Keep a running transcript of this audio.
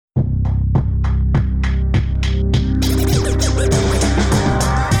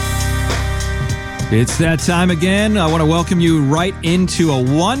It's that time again. I want to welcome you right into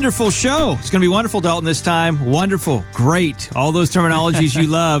a wonderful show. It's going to be wonderful, Dalton, this time. Wonderful, great, all those terminologies you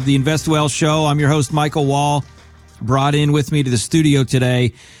love. The Invest Well Show. I'm your host, Michael Wall. Brought in with me to the studio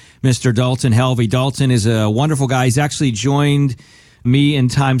today, Mr. Dalton Helvey. Dalton is a wonderful guy. He's actually joined me in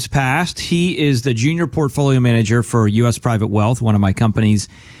times past. He is the junior portfolio manager for U.S. Private Wealth, one of my companies,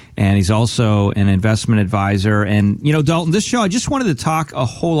 and he's also an investment advisor. And, you know, Dalton, this show, I just wanted to talk a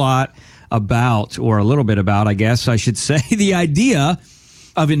whole lot about, or a little bit about, I guess I should say, the idea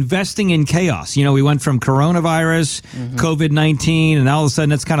of investing in chaos. You know, we went from coronavirus, COVID-19, and all of a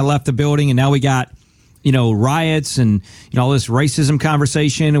sudden it's kind of left the building, and now we got, you know, riots and, you know, all this racism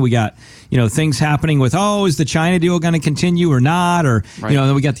conversation, and we got, you know, things happening with, is the China deal going to continue or not? Or, you know,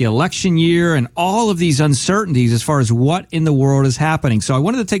 then we got the election year and all of these uncertainties as far as what in the world is happening. So I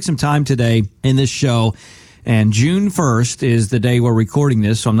wanted to take some time today in this show. And June 1st is the day we're recording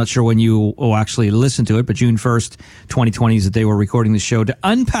this, so I'm not sure when you will actually listen to it, but June 1st, 2020 is the day we're recording this show to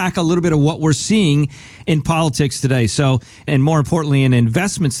unpack a little bit of what we're seeing in politics today. So, and more importantly, in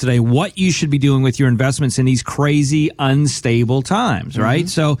investments today, what you should be doing with your investments in these crazy, unstable times, right?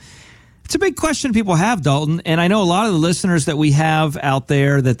 So it's a big question people have, Dalton, and I know a lot of the listeners that we have out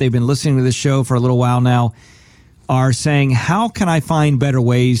there that they've been listening to this show for a little while now are saying, how can I find better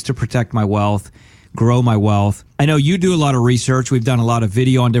ways to protect my wealth, grow my wealth? I know you do a lot of research. We've done a lot of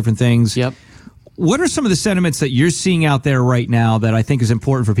video on different things. Yep. What are some of the sentiments that you're seeing out there right now that I think is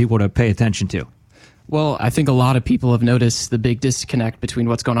important for people to pay attention to? Well, I think a lot of people have noticed the big disconnect between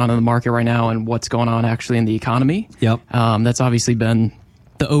what's going on in the market right now and what's going on actually in the economy. Yep. That's obviously been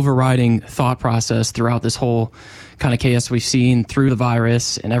the overriding thought process throughout this whole kind of chaos we've seen through the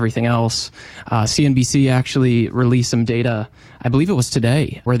virus and everything else. CNBC actually released some data, I believe it was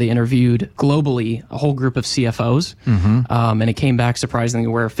today, where they interviewed globally a whole group of CFOs. And it came back surprisingly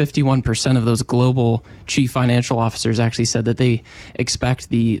where 51% of those global chief financial officers actually said that they expect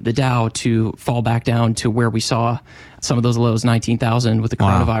the Dow to fall back down to where we saw some of those lows, 19,000 with the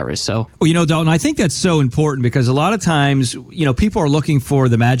coronavirus. So, well, you know, Dalton, I think that's so important because a lot of times, you know, people are looking for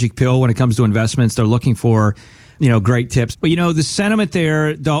the magic pill when it comes to investments. They're looking for, you know, great tips. But, you know, the sentiment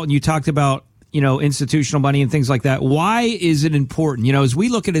there, Dalton, you talked about, you know, institutional money and things like that. Why is it important? You know, as we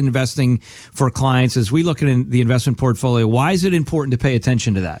look at investing for clients, as we look at the investment portfolio, why is it important to pay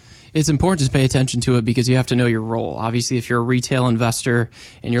attention to that? It's important to pay attention to it because you have to know your role. Obviously, if you're a retail investor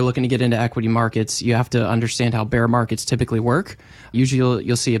and you're looking to get into equity markets, you have to understand how bear markets typically work. Usually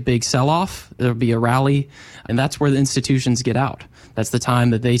you'll see a big sell-off, there'll be a rally, and that's where the institutions get out. That's the time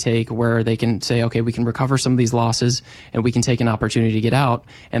that they take where they can say, okay, we can recover some of these losses and we can take an opportunity to get out.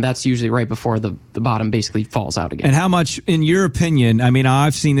 And that's usually right before the bottom basically falls out again. And how much, in your opinion, I mean,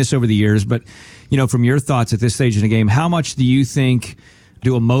 I've seen this over the years, but, you know, from your thoughts at this stage in the game, how much do you think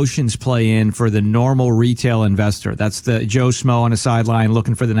do emotions play in for the normal retail investor? That's the Joe Schmo on the sideline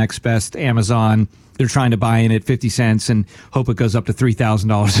looking for the next best Amazon. They're trying to buy in at 50 cents and hope it goes up to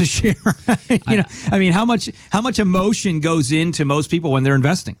 $3,000 a share. You know, I mean, how much emotion goes into most people when they're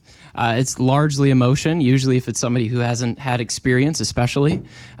investing? It's largely emotion. Usually if it's somebody who hasn't had experience, especially,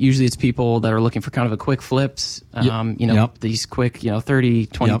 usually it's people that are looking for kind of a quick flips, these quick, 30,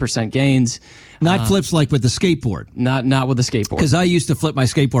 20% gains. Not flips like with the skateboard. Not with the skateboard. Because I used to flip my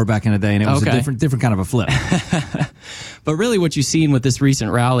skateboard back in the day, and it was a different kind of a flip. But really what you've seen with this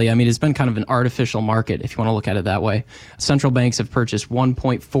recent rally, I mean, it's been kind of an artificial market, if you want to look at it that way. Central banks have purchased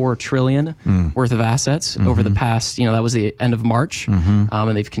 $1.4 trillion worth of assets over the past, that was the end of March,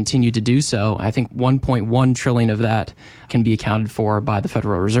 and they've continued to do so. I think $1.1 trillion of that can be accounted for by the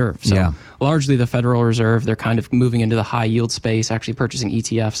Federal Reserve. So largely the Federal Reserve, they're kind of moving into the high yield space, actually purchasing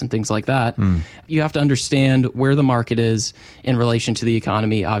ETFs and things like that. You have to understand where the market is in relation to the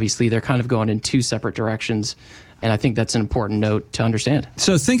economy. Obviously, they're kind of going in two separate directions. And I think that's an important note to understand.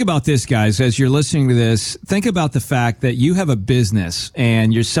 So think about this, guys, as you're listening to this. Think about the fact that you have a business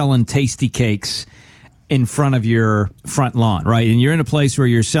and you're selling tasty cakes in front of your front lawn, right? And you're in a place where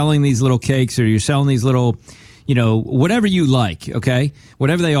you're selling these little cakes or you're selling these little, whatever you like, okay?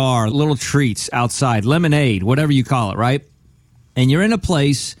 Whatever they are, little treats outside, lemonade, whatever you call it, right? And you're in a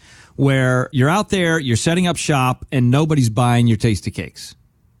place where you're out there, you're setting up shop, and nobody's buying your tasty cakes.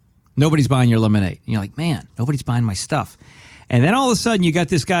 Nobody's buying your lemonade. And you're like, man, nobody's buying my stuff. And then all of a sudden, you got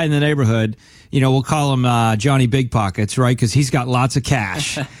this guy in the neighborhood, we'll call him Johnny Big Pockets, right? Because he's got lots of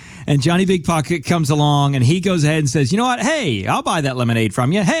cash. And Johnny Big Pocket comes along, and he goes ahead and says, you know what? Hey, I'll buy that lemonade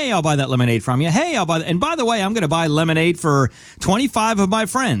from you. Hey, I'll buy that lemonade from you. Hey, I'll buy that. And by the way, I'm going to buy lemonade for 25 of my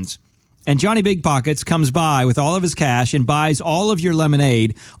friends. And Johnny Big Pockets comes by with all of his cash and buys all of your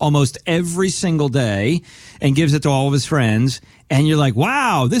lemonade almost every single day and gives it to all of his friends. And you're like,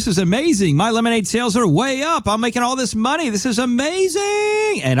 wow, this is amazing. My lemonade sales are way up. I'm making all this money. This is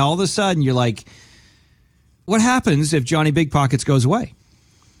amazing. And all of a sudden you're like, what happens if Johnny Big Pockets goes away?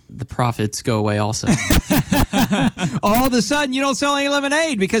 The profits go away also. All of a sudden you don't sell any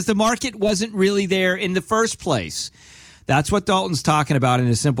lemonade because the market wasn't really there in the first place. That's what Dalton's talking about in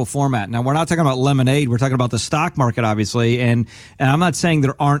a simple format. Now, we're not talking about lemonade. We're talking about the stock market, obviously. And I'm not saying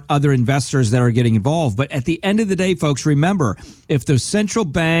there aren't other investors that are getting involved. But at the end of the day, folks, remember, if the central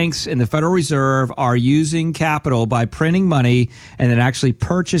banks and the Federal Reserve are using capital by printing money and then actually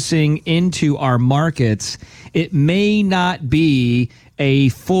purchasing into our markets, it may not be a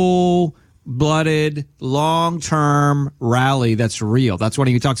full-blooded, long-term rally that's real. That's what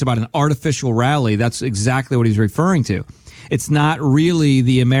he talks about, an artificial rally. That's exactly what he's referring to. It's not really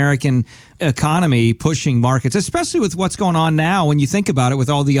the American economy pushing markets, especially with what's going on now. When you think about it, with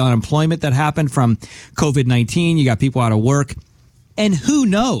all the unemployment that happened from COVID-19, you got people out of work. And who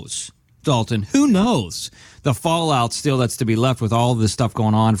knows, Dalton, who knows the fallout still that's to be left with all of this stuff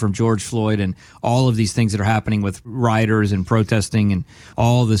going on from George Floyd and all of these things that are happening with rioters and protesting and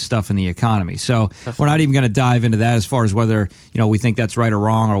all this stuff in the economy. So we're not even going to dive into that as far as whether, we think that's right or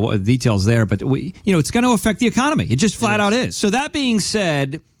wrong or what the details there. But it's going to affect the economy. It just flat out is. So that being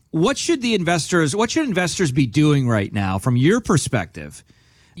said, what should investors be doing right now from your perspective?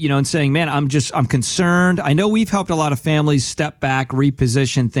 And saying, man, I'm concerned. I know we've helped a lot of families step back,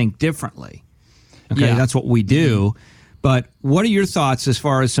 reposition, think differently. Okay, yeah. That's what we do. But what are your thoughts as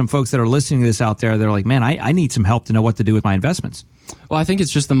far as some folks that are listening to this out there? They're like, man, I need some help to know what to do with my investments. Well, I think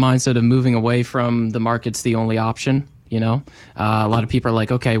it's just the mindset of moving away from the market's the only option. A lot of people are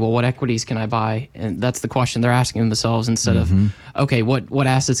like, okay, well, what equities can I buy? And that's the question they're asking themselves instead of, okay, what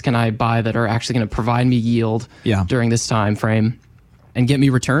assets can I buy that are actually going to provide me yield during this time frame and get me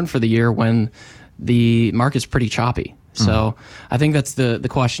return for the year when the market's pretty choppy. So I think that's the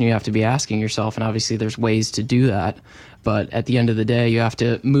question you have to be asking yourself. And obviously there's ways to do that. But at the end of the day, you have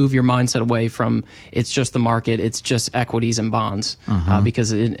to move your mindset away from it's just the market, it's just equities and bonds,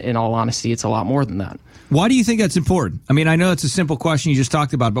 because in all honesty, it's a lot more than that. Why do you think that's important? I mean, I know it's a simple question you just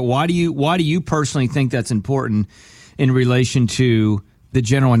talked about, but why do you personally think that's important in relation to the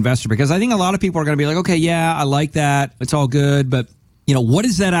general investor? Because I think a lot of people are going to be like, okay, yeah, I like that. It's all good. But, what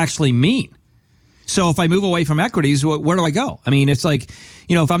does that actually mean? So if I move away from equities, where do I go? I mean, it's like,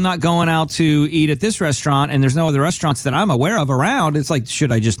 if I'm not going out to eat at this restaurant and there's no other restaurants that I'm aware of around, it's like,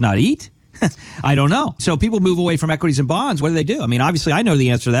 should I just not eat? I don't know. So people move away from equities and bonds. What do? I mean, obviously I know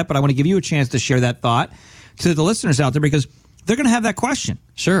the answer to that, but I want to give you a chance to share that thought to the listeners out there because they're going to have that question.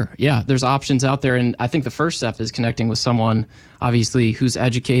 Sure. Yeah. There's options out there. And I think the first step is connecting with someone, obviously, who's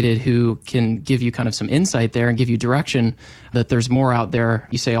educated, who can give you kind of some insight there and give you direction that there's more out there.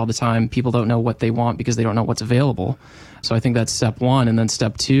 You say all the time, people don't know what they want because they don't know what's available. So I think that's step one. And then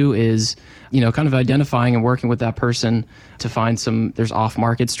step two is, kind of identifying and working with that person to find there's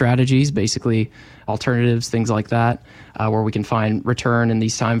off-market strategies, basically alternatives, things like that, where we can find return in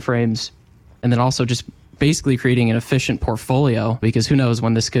these time frames. And then also just basically creating an efficient portfolio, because who knows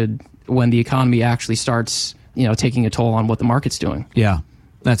when the economy actually starts, taking a toll on what the market's doing. Yeah,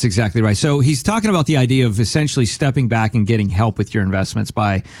 that's exactly right. So he's talking about the idea of essentially stepping back and getting help with your investments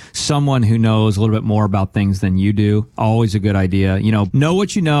by someone who knows a little bit more about things than you do. Always a good idea. Know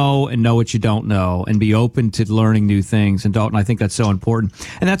what you know and know what you don't know and be open to learning new things. And Dalton, I think that's so important.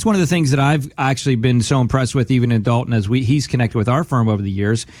 And that's one of the things that I've actually been so impressed with, even in Dalton, as he's connected with our firm over the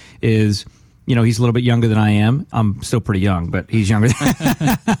years, is he's a little bit younger than I am. I'm still pretty young, but he's younger.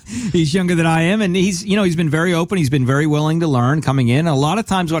 He's younger than I am, and he's been very open. He's been very willing to learn coming in. And a lot of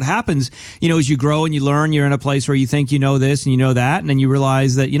times, what happens, as you grow and you learn, you're in a place where you think you know this and you know that, and then you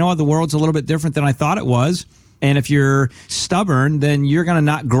realize that the world's a little bit different than I thought it was. And if you're stubborn, then you're going to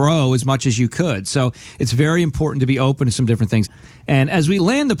not grow as much as you could. So it's very important to be open to some different things. And as we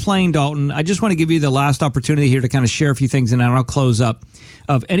land the plane, Dalton, I just want to give you the last opportunity here to kind of share a few things, and then I'll close up,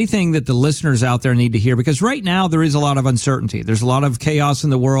 of anything that the listeners out there need to hear. Because right now there is a lot of uncertainty. There's a lot of chaos in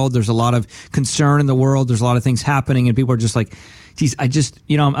the world. There's a lot of concern in the world. There's a lot of things happening, and people are just like, geez, I'm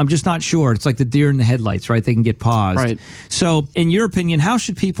just not sure. It's like the deer in the headlights, right? They can get paused. Right. So in your opinion, how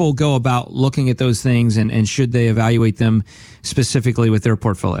should people go about looking at those things, and should they evaluate them specifically with their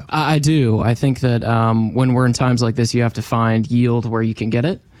portfolio? I do. I think that when we're in times like this, you have to find yield where you can get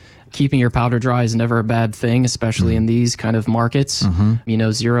it. keeping your powder dry is never a bad thing, especially in these kind of markets. You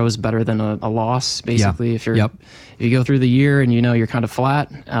know, zero is better than a loss, basically. If you go through the year and you know you're kind of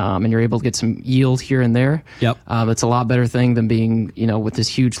flat and you're able to get some yield here and there, it's a lot better thing than being, you know, with this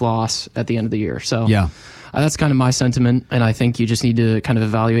huge loss at the end of the year. So that's kind of my sentiment, and I think you just need to kind of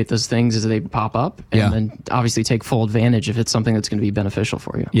evaluate those things as they pop up, and then obviously take full advantage if it's something that's going to be beneficial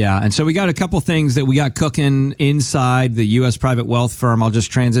for you. Yeah, and so we got a couple things that we got cooking inside the U.S. private wealth firm. I'll just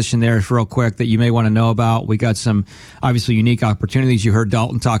transition there real quick that you may want to know about. We got some obviously unique opportunities. You heard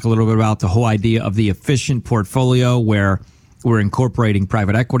Dalton talk a little bit about the whole idea of the efficient portfolio, where we're incorporating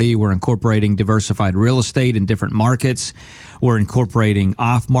private equity. We're incorporating diversified real estate in different markets. We're incorporating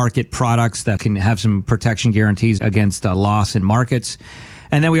off-market products that can have some protection guarantees against loss in markets.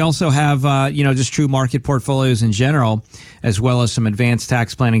 And then we also have, just true market portfolios in general, as well as some advanced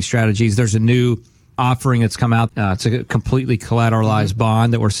tax planning strategies. There's a new offering that's come out. It's a completely collateralized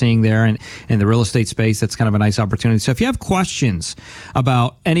bond that we're seeing there in the real estate space. That's kind of a nice opportunity. So if you have questions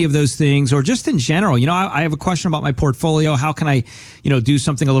about any of those things, or just in general, I have a question about my portfolio. How can I, do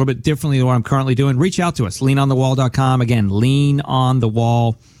something a little bit differently than what I'm currently doing? Reach out to us. leanonthewall.com. Again,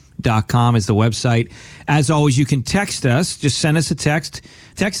 leanonthewall.com is the website. As always, you can text us. Just send us a text.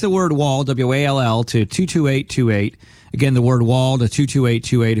 Text the word wall, W-A-L-L, to 22828. Again, the word wall to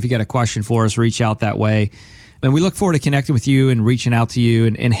 22828. If you got a question for us, reach out that way. And we look forward to connecting with you and reaching out to you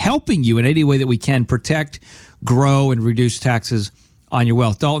and helping you in any way that we can protect, grow, and reduce taxes on your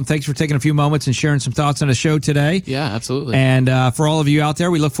wealth. Dalton, thanks for taking a few moments and sharing some thoughts on the show today. Yeah, absolutely. And for all of you out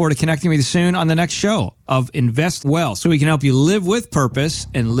there, we look forward to connecting with you soon on the next show of Invest Well, so we can help you live with purpose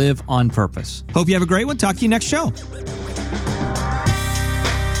and live on purpose. Hope you have a great one. Talk to you next show.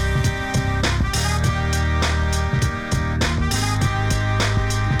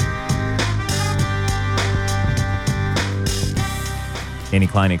 Any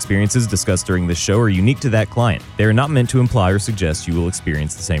client experiences discussed during this show are unique to that client. They are not meant to imply or suggest you will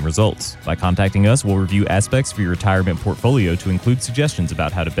experience the same results. By contacting us, we'll review aspects for your retirement portfolio to include suggestions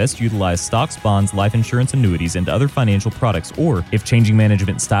about how to best utilize stocks, bonds, life insurance, annuities, and other financial products, or if changing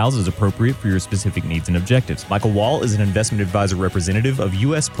management styles is appropriate for your specific needs and objectives. Michael Wall is an investment advisor representative of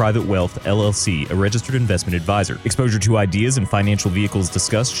U.S. Private Wealth, LLC, a registered investment advisor. Exposure to ideas and financial vehicles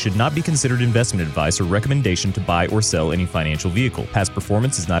discussed should not be considered investment advice or recommendation to buy or sell any financial vehicle. Past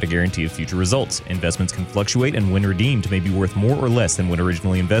performance is not a guarantee of future results. Investments can fluctuate, and when redeemed may be worth more or less than when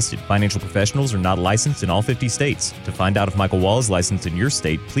originally invested. Financial professionals are not licensed in all 50 states. To find out if Michael Wall is licensed in your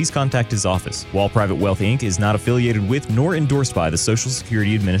state, please contact his office. Wall Private Wealth, Inc. is not affiliated with nor endorsed by the Social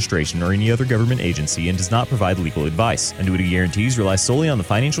Security Administration or any other government agency and does not provide legal advice. Annuity guarantees rely solely on the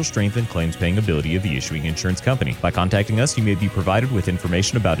financial strength and claims-paying ability of the issuing insurance company. By contacting us, you may be provided with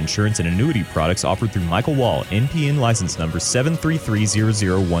information about insurance and annuity products offered through Michael Wall, NPN license number 7330010.